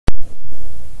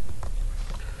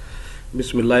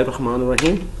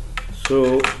Bismillahirrahmanirrahim.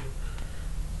 So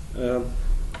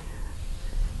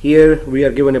here we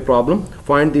are given a problem.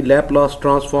 Find the Laplace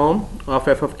transform of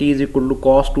f of t is equal to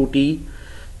cos 2t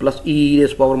plus e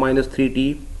raised to power minus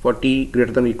 3t for t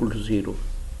greater than or equal to 0.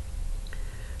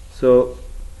 So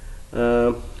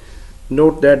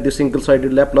note that the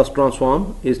single-sided Laplace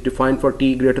transform is defined for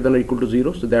t greater than or equal to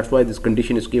 0. So that's why this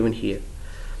condition is given here.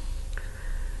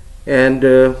 And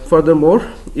furthermore,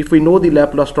 if we know the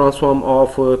Laplace transform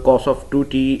of cos of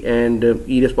 2t and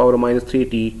e raised to power minus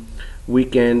 3t, we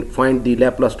can find the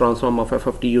Laplace transform of f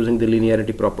of t using the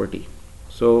linearity property.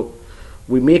 So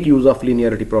we make use of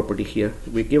linearity property here.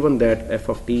 We're given that f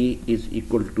of t is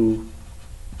equal to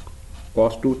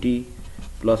cos 2t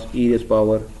plus e raised to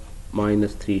power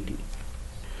minus 3t.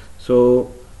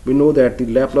 So we know that the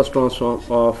Laplace transform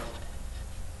of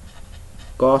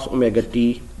cos omega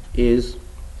t is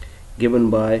given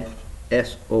by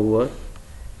s over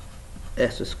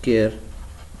s square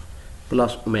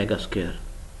plus omega square,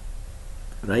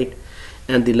 right?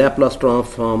 And the Laplace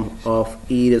transform of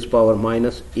e raised to power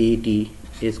minus at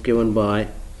is given by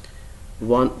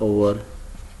 1 over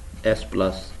s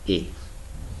plus a.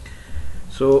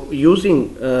 So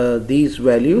using these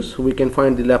values, we can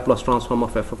find the Laplace transform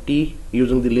of f of t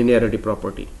using the linearity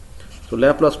property. So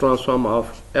Laplace transform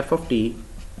of f of t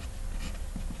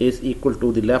is equal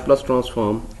to the Laplace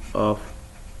transform of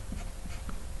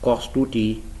cos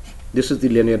 2t. This is the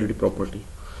linearity property,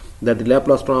 that the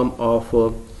Laplace transform of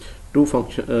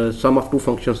sum of two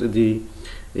functions is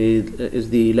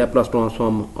the Laplace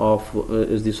transform of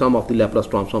is the sum of the Laplace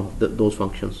transform of those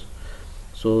functions.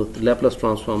 So the Laplace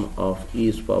transform of e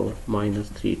is power minus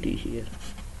 3t here.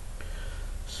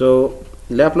 So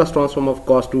Laplace transform of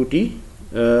cos 2t,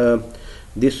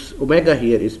 this omega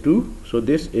here is 2, so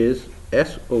this is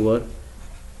s over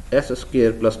s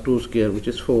square plus 2 square, which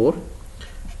is 4,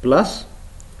 plus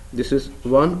this is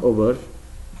 1 over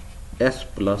s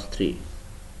plus 3,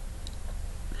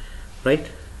 right?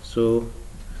 So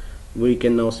we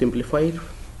can now simplify it.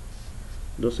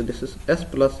 So this is s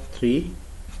plus 3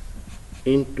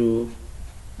 into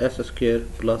s square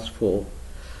plus 4.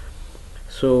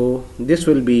 So this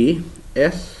will be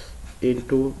s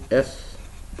into s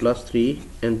plus 3,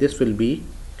 and this will be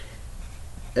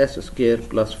s square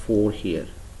plus 4 here.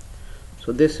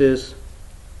 So this is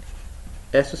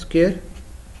s square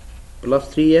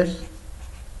plus 3s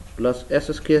plus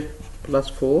s square plus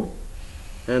 4,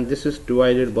 and this is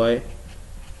divided by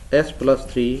s plus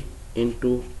 3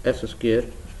 into s square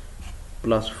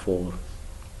plus 4.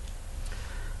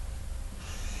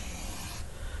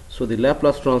 So the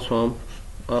Laplace transform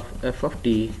of f of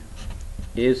t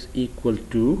is equal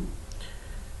to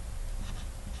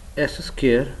s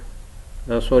square,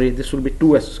 sorry, this will be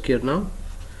 2s square now.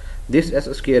 This s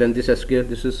square and this s square,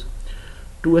 this is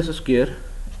 2s square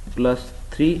plus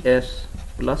 3s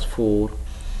plus 4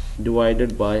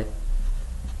 divided by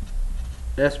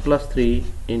s plus 3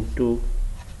 into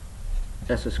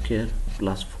s square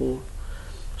plus 4.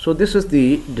 So this is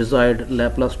the desired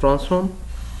Laplace transform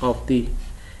of the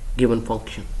given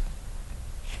function.